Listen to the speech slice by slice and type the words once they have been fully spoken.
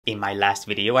In my last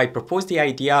video, I proposed the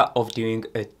idea of doing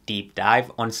a deep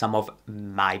dive on some of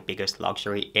my biggest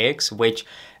luxury icks, which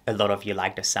a lot of you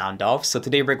like the sound of. So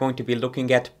today we're going to be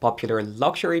looking at popular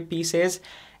luxury pieces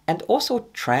and also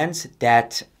trends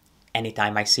that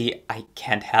anytime I see, I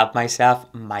can't help myself.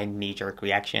 My knee-jerk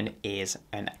reaction is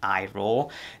an eye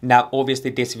roll. Now,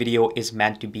 obviously this video is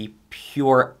meant to be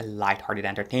pure lighthearted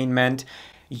entertainment.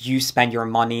 You spend your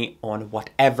money on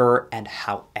whatever and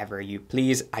however you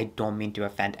please. I don't mean to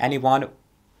offend anyone,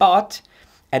 but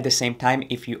at the same time,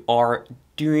 if you are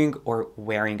doing or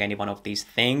wearing any one of these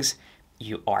things,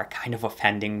 you are kind of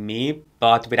offending me.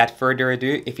 But without further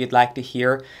ado, if you'd like to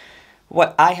hear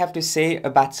what I have to say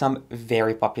about some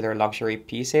very popular luxury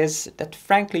pieces that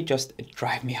frankly just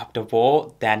drive me up the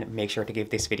wall, then make sure to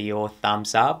give this video a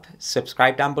thumbs up,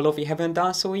 subscribe down below if you haven't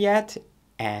done so yet,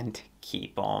 and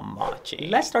keep on marching.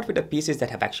 Let's start with the pieces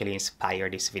that have actually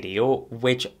inspired this video,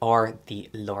 which are the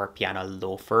Loro Piana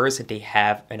loafers. They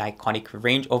have an iconic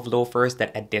range of loafers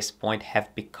that at this point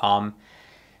have become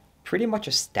pretty much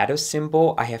a status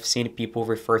symbol. I have seen people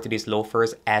refer to these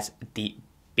loafers as the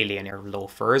billionaire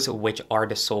loafers, which are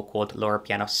the so-called Loro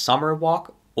Piana Summer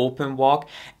Walk, open walk,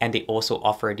 and they also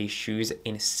offer these shoes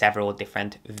in several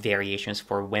different variations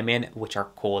for women, which are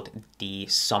called the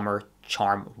Summer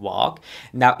Charm Walk.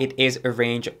 Now, it is a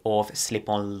range of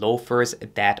slip-on loafers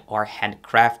that are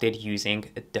handcrafted using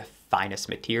the finest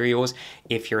materials.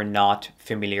 If you're not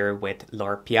familiar with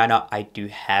Loro Piana, I do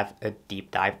have a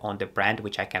deep dive on the brand,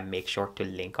 which I can make sure to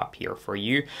link up here for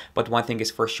you. But one thing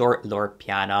is for sure, Loro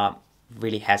Piana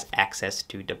really has access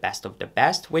to the best of the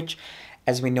best, which,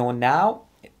 as we know now,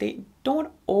 they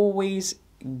don't always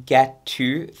get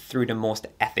to through the most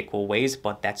ethical ways,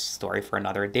 but that's a story for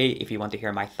another day. If you want to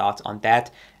hear my thoughts on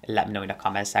that, let me know in the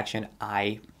comment section.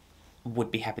 I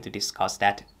would be happy to discuss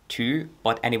that too.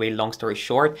 But anyway, long story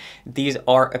short, these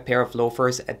are a pair of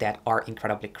loafers that are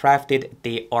incredibly crafted.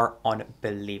 They are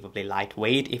unbelievably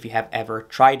lightweight. If you have ever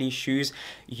tried these shoes,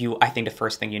 I think the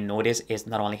first thing you notice is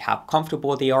not only how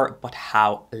comfortable they are, but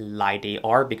how light they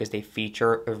are, because they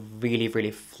feature a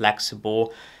really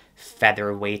flexible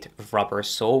featherweight rubber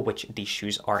sole, which these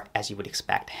shoes are, as you would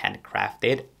expect,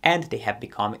 handcrafted, and they have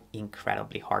become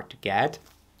incredibly hard to get.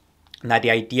 Now,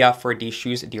 the idea for these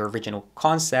shoes, the original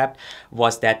concept,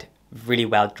 was that really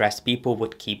well-dressed people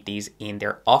would keep these in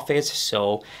their office.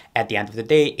 So at the end of the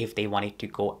day, if they wanted to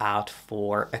go out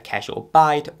for a casual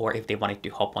bite, or if they wanted to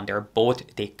hop on their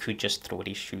boat, they could just throw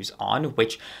these shoes on,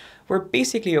 which were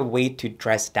basically a way to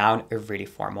dress down a really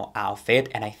formal outfit.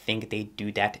 And I think they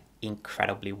do that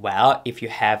incredibly well. If you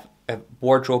have a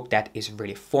wardrobe that is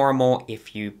really formal,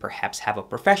 if you perhaps have a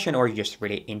profession or you just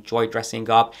really enjoy dressing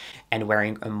up and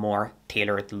wearing a more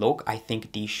tailored look, I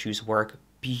think these shoes work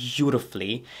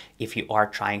beautifully if you are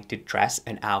trying to dress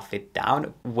an outfit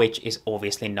down, which is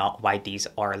obviously not why these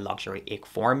are a luxury ick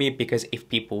for me, because if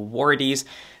people wore these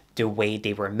the way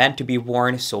they were meant to be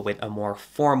worn, so with a more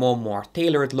formal, more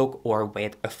tailored look, or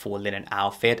with a full linen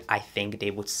outfit, I think they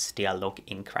would still look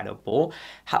incredible.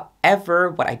 However,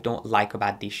 what I don't like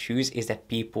about these shoes is that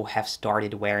people have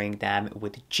started wearing them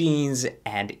with jeans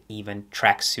and even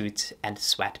tracksuits and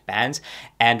sweatbands.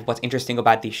 And what's interesting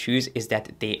about these shoes is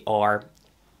that they are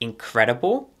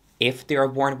incredible if they are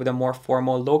worn with a more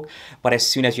formal look, but as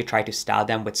soon as you try to style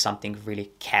them with something really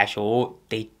casual,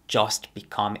 they just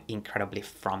become incredibly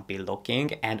frumpy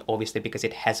looking. And obviously, because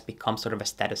it has become sort of a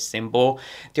status symbol,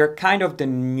 they're kind of the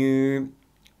new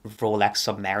Rolex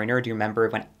Submariner. Do you remember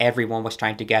when everyone was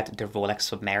trying to get the Rolex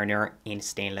Submariner in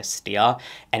stainless steel,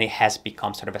 and it has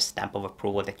become sort of a stamp of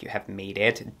approval that you have made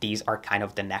it? These are kind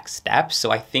of the next step.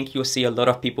 So I think you'll see a lot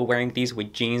of people wearing these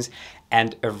with jeans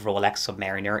and a Rolex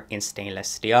Submariner in stainless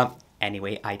steel.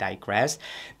 Anyway, I digress.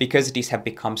 Because these have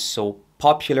become so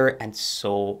popular and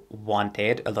so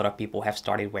wanted, a lot of people have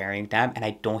started wearing them, and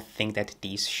I don't think that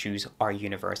these shoes are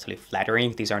universally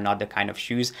flattering. These are not the kind of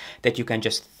shoes that you can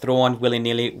just throw on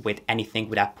willy-nilly with anything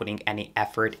without putting any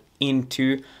effort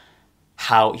into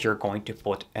how you're going to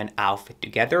put an outfit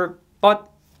together. But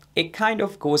it kind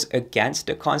of goes against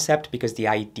the concept, because the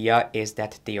idea is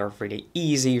that they are really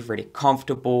easy, really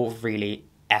comfortable, really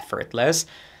effortless.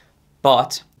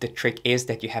 But the trick is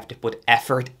that you have to put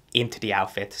effort into the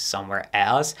outfit somewhere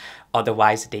else.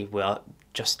 Otherwise, they will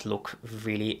just look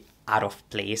really out of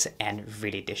place and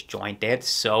really disjointed.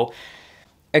 So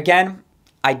again,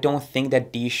 I don't think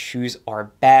that these shoes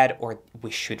are bad or we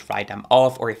should write them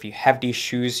off, or if you have these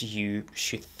shoes, you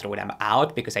should throw them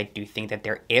out, because I do think that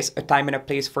there is a time and a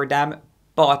place for them.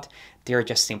 but they're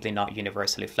just simply not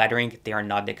universally flattering. They are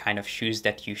not the kind of shoes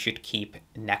that you should keep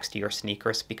next to your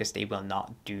sneakers because they will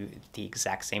not do the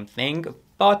exact same thing.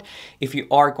 But if you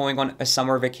are going on a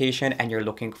summer vacation and you're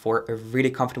looking for a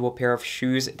really comfortable pair of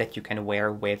shoes that you can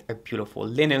wear with a beautiful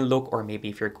linen look, or maybe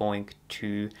if you're going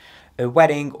to a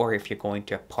wedding or if you're going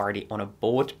to a party on a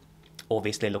boat,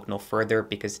 obviously look no further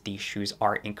because these shoes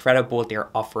are incredible.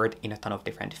 They're offered in a ton of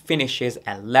different finishes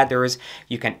and leathers.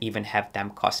 You can even have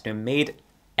them custom made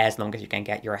as long as you can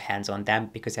get your hands on them,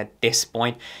 because at this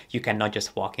point you cannot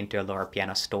just walk into a Loro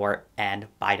Piana store and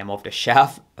buy them off the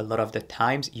shelf. A lot of the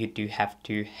times you do have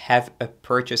to have a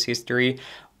purchase history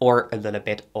or a little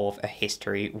bit of a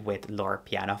history with Loro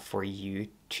Piana for you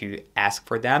to ask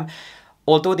for them.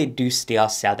 Although they do still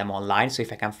sell them online, so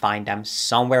if I can find them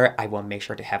somewhere, I will make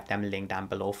sure to have them linked down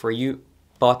below for you.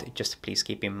 But just please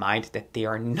keep in mind that they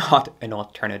are not an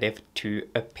alternative to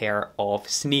a pair of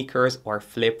sneakers or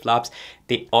flip-flops.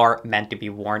 They are meant to be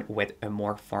worn with a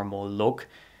more formal look,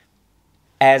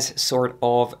 as sort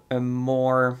of a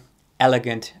more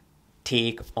elegant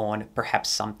take on perhaps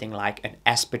something like an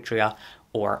espadrille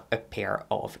or a pair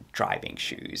of driving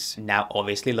shoes. Now,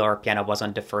 obviously, Loro Piana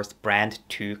wasn't the first brand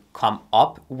to come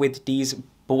up with these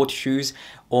boat shoes.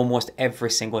 Almost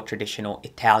every single traditional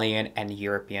Italian and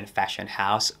European fashion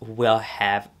house will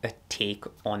have a take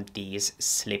on these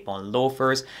slip-on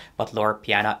loafers, but Loro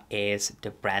Piana is the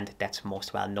brand that's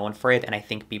most well known for it, and I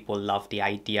think people love the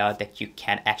idea that you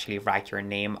can actually write your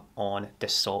name on the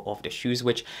sole of the shoes,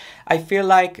 which I feel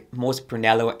like most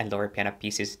Brunello and Loro Piana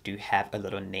pieces do have a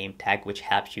little name tag which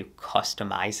helps you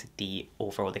customize the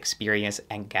overall experience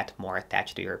and get more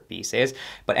attached to your pieces.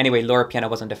 But anyway, Loro Piana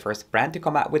wasn't the first brand to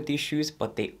come out with these shoes,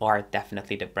 but they are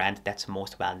definitely the brand that's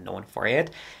most well known for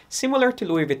it. Similar to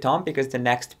Louis Vuitton, because the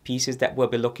next pieces that we'll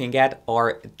be looking at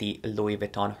are the Louis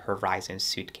Vuitton Horizon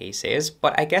suitcases.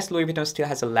 But I guess Louis Vuitton still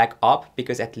has a leg up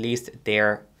because at least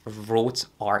their roots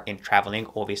are in traveling.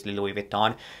 Obviously, Louis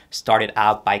Vuitton started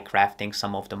out by crafting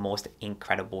some of the most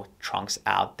incredible trunks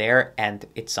out there, and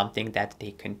it's something that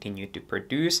they continue to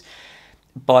produce.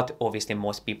 But obviously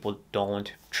most people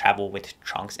don't travel with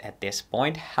trunks at this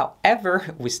point.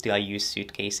 However, we still use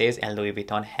suitcases, and Louis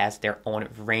Vuitton has their own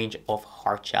range of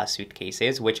hard shell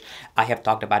suitcases, which I have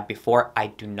talked about before. I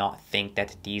do not think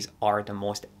that these are the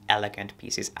most elegant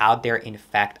pieces out there. In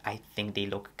fact, I think they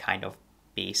look kind of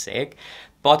basic.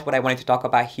 But what I wanted to talk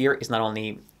about here is not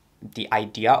only the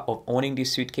idea of owning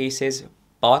these suitcases,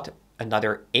 but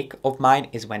another ick of mine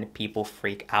is when people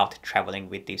freak out traveling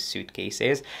with these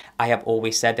suitcases. I have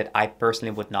always said that I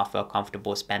personally would not feel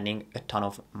comfortable spending a ton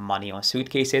of money on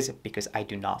suitcases because I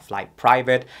do not fly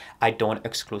private. I don't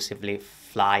exclusively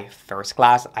fly first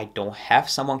class. I don't have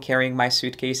someone carrying my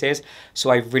suitcases. So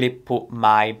I really put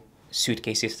my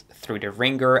suitcases through the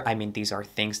ringer. I mean, these are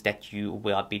things that you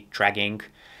will be dragging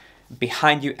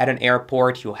behind you at an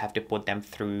airport. You'll have to put them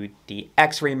through the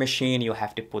x-ray machine, you'll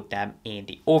have to put them in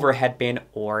the overhead bin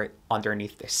or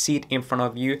underneath the seat in front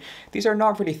of you. These are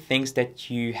not really things that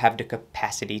you have the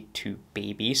capacity to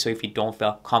baby. So if you don't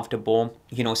feel comfortable,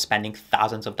 spending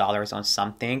thousands of dollars on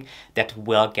something that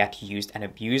will get used and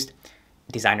abused,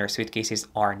 designer suitcases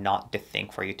are not the thing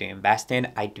for you to invest in.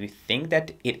 I do think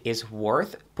that it is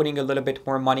worth putting a little bit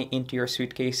more money into your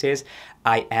suitcases.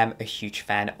 I am a huge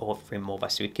fan of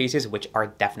Rimowa suitcases, which are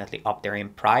definitely up there in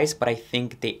price, but I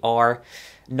think they are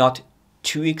not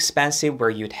too expensive where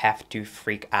you'd have to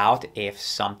freak out if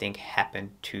something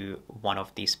happened to one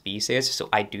of these pieces. So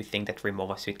I do think that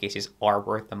Rimowa suitcases are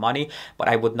worth the money, but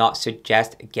I would not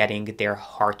suggest getting their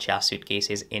hard shell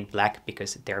suitcases in black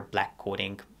because their black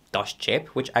coating does chip,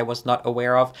 which I was not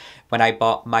aware of when I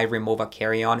bought my Rimowa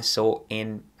carry-on. So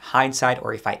in hindsight,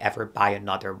 or if I ever buy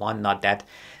another one, not that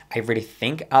I really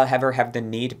think I'll ever have the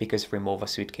need, because Rimowa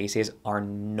suitcases are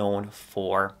known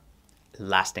for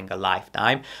lasting a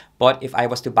lifetime. But if I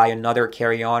was to buy another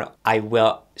carry-on, I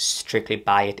will strictly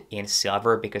buy it in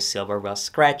silver because silver will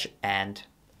scratch, and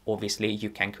obviously you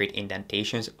can create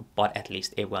indentations, but at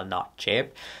least it will not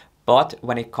chip. But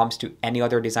when it comes to any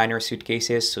other designer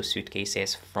suitcases, so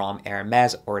suitcases from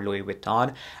Hermes or Louis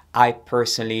Vuitton, I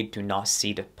personally do not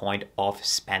see the point of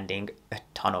spending a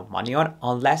ton of money on,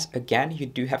 unless, again, you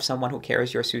do have someone who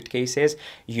carries your suitcases.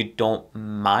 You don't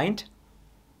mind,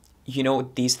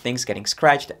 these things getting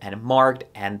scratched and marked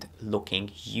and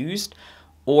looking used.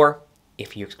 Or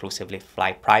if you exclusively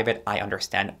fly private, I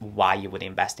understand why you would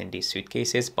invest in these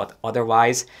suitcases. But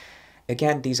otherwise,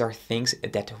 again, these are things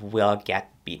that will get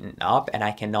beaten up, and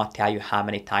I cannot tell you how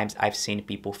many times I've seen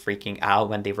people freaking out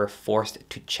when they were forced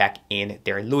to check in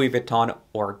their Louis Vuitton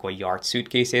or Goyard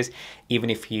suitcases. Even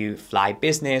if you fly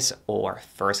business or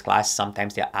first class,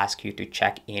 sometimes they'll ask you to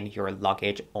check in your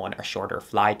luggage on a shorter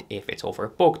flight if it's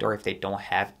overbooked or if they don't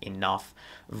have enough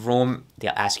room.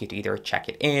 They'll ask you to either check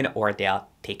it in or they'll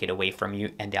take it away from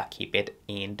you and they'll keep it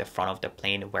in the front of the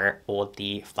plane where all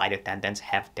the flight attendants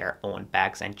have their own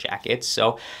bags and jackets.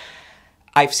 So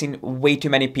I've seen way too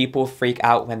many people freak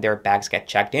out when their bags get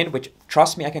checked in, which,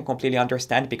 trust me, I can completely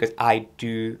understand because I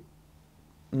do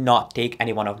not take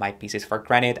any one of my pieces for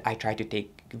granted. I try to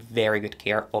take very good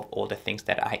care of all the things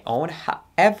that I own.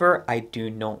 However, I do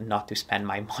know not to spend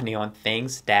my money on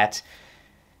things that,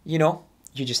 you know,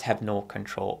 you just have no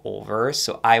control over.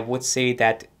 So I would say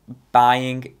that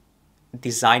buying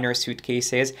designer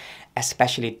suitcases,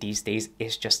 especially these days,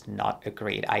 is just not a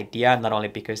great idea. Not only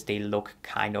because they look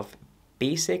kind of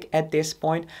basic at this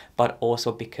point, but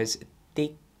also because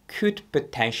they could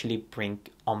potentially bring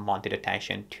unwanted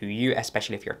attention to you,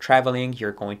 especially if you're traveling,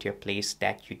 you're going to a place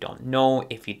that you don't know.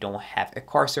 If you don't have a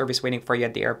car service waiting for you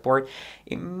at the airport,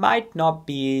 it might not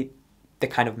be the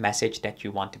kind of message that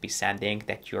you want to be sending,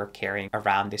 that you're carrying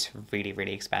around this really,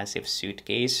 really expensive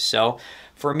suitcase. So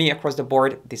for me, across the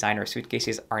board, designer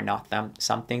suitcases are not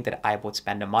something that I would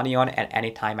spend the money on. And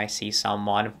anytime I see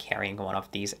someone carrying one of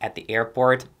these at the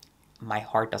airport, my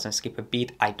heart doesn't skip a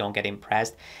beat. I don't get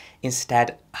impressed.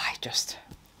 Instead, I just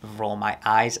roll my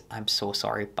eyes. I'm so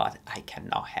sorry, but I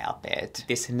cannot help it.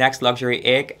 This next luxury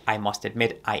ick, I must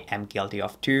admit, I am guilty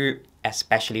of too,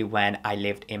 especially when I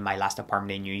lived in my last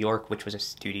apartment in New York, which was a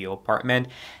studio apartment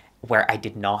where I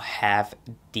did not have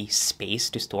the space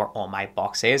to store all my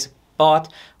boxes.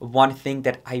 But one thing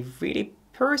that I really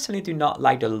personally do not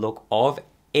like the look of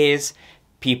is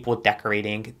people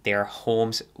decorating their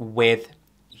homes with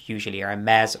usually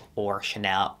Hermes or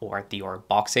Chanel or Dior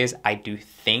boxes. I do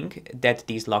think that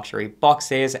these luxury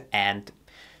boxes and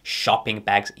shopping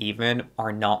bags even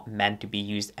are not meant to be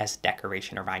used as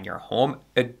decoration around your home.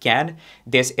 Again,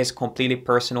 this is completely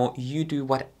personal. You do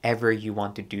whatever you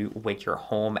want to do with your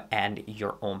home and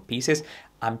your own pieces.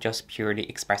 I'm just purely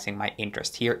expressing my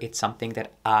interest here. It's something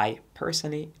that I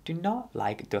personally do not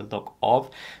like the look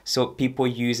of. So people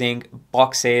using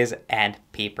boxes and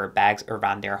paper bags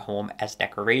around their home as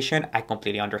decoration, I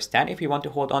completely understand if you want to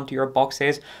hold on to your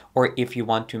boxes or if you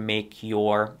want to make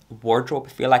your wardrobe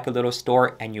feel like a little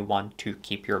store and you want to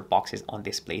keep your boxes on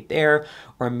display there.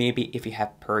 Or maybe if you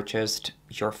have purchased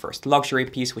your first luxury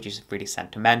piece, which is really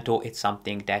sentimental, it's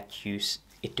something that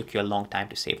it took you a long time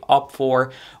to save up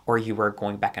for, or you were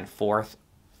going back and forth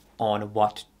on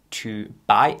what to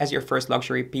buy as your first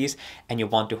luxury piece and you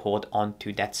want to hold on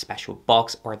to that special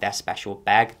box or that special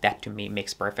bag. That to me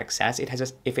makes perfect sense.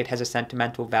 If it has a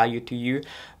sentimental value to you.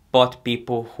 But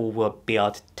people who will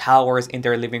build towers in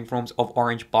their living rooms of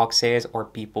orange boxes, or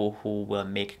people who will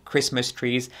make Christmas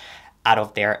trees out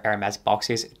of their Hermes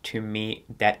boxes, to me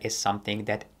that is something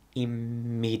that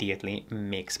immediately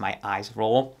makes my eyes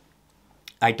roll.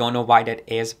 I don't know why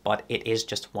that is, but it is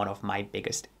just one of my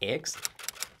biggest icks.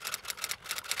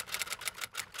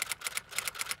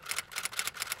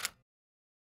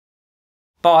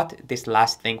 But this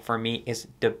last thing for me is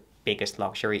the biggest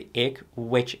luxury ick,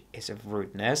 which is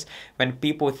rudeness. When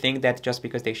people think that just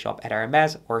because they shop at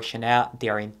Hermes or Chanel, they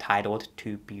are entitled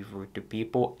to be rude to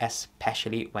people,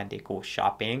 especially when they go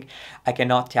shopping. I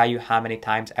cannot tell you how many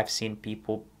times I've seen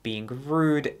people being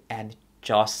rude and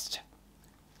just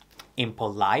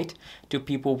impolite to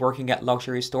people working at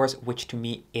luxury stores, which to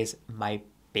me is my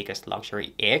biggest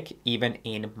luxury ick. Even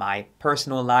in my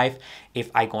personal life,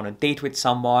 if I go on a date with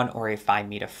someone or if I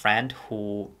meet a friend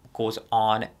who goes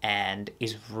on and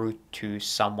is rude to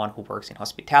someone who works in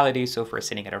hospitality, so if we're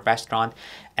sitting at a restaurant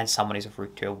and someone is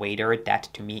rude to a waiter, that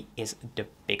to me is the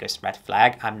biggest red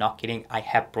flag. I'm not kidding. I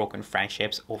have broken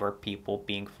friendships over people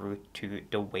being rude to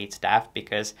the wait staff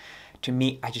because to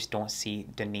me, I just don't see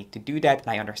the need to do that. And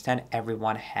I understand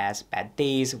everyone has bad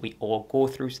days. We all go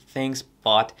through things,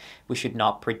 but we should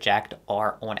not project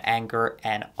our own anger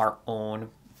and our own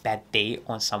bad day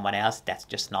on someone else. That's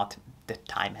just not the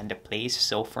time and the place.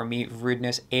 So for me,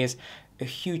 rudeness is a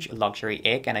huge luxury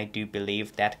ick, and I do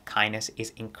believe that kindness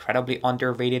is incredibly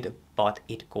underrated, but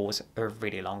it goes a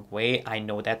really long way. I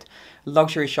know that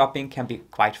luxury shopping can be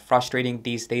quite frustrating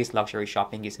these days. Luxury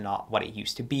shopping is not what it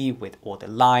used to be with all the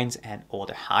lines and all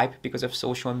the hype because of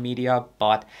social media,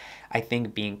 but I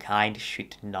think being kind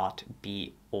should not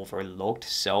be overlooked.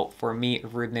 So for me,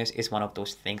 rudeness is one of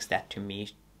those things that to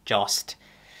me just,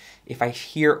 if I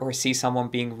hear or see someone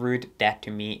being rude, that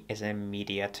to me is an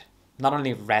immediate not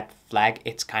only red flag,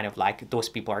 it's kind of like those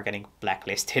people are getting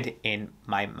blacklisted in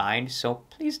my mind. So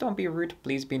please don't be rude,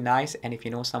 please be nice. And if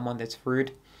you know someone that's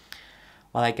rude,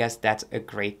 well, I guess that's a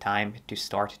great time to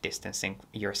start distancing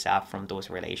yourself from those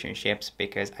relationships,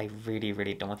 because I really,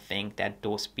 really don't think that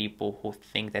those people who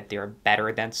think that they're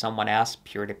better than someone else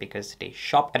purely because they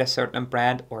shop at a certain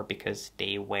brand or because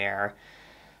they wear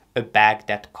a bag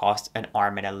that costs an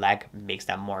arm and a leg makes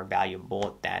them more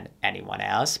valuable than anyone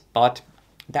else. But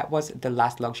that was the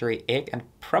last luxury ick, and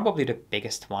probably the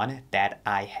biggest one that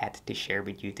I had to share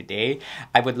with you today.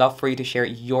 I would love for you to share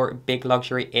your big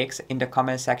luxury icks in the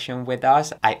comment section with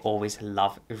us. I always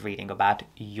love reading about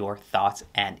your thoughts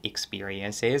and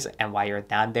experiences. And while you're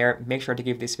down there, make sure to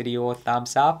give this video a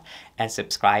thumbs up and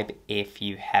subscribe if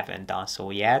you haven't done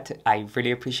so yet. I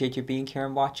really appreciate you being here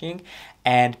and watching.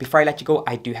 And before I let you go,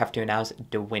 I do have to announce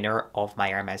the winner of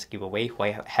my Hermes giveaway, who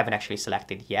I haven't actually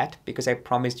selected yet, because I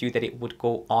promised you that it would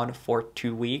go on for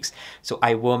 2 weeks. So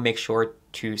I will make sure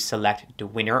to select the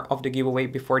winner of the giveaway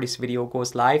before this video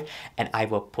goes live, and I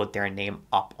will put their name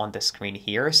up on the screen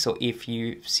here. So if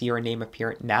you see your name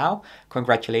appear now,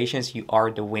 congratulations, you are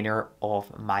the winner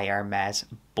of my Hermes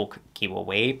book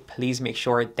giveaway. Please make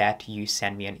sure that you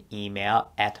send me an email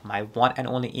at my one and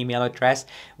only email address,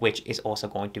 which is also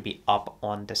going to be up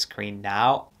on the screen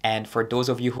now. And for those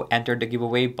of you who entered the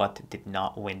giveaway but did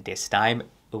not win this time,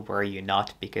 worry you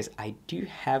not, because I do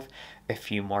have a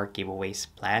few more giveaways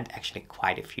planned, actually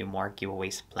quite a few more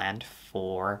giveaways planned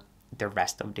for the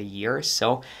rest of the year.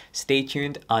 So stay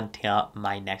tuned until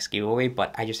my next giveaway.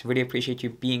 But I just really appreciate you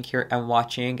being here and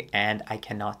watching, and I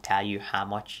cannot tell you how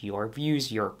much your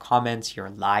views, your comments, your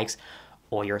likes,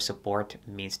 all your support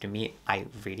means to me. I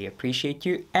really appreciate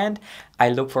you, and I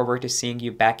look forward to seeing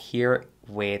you back here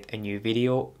with a new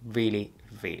video really,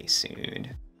 really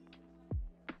soon.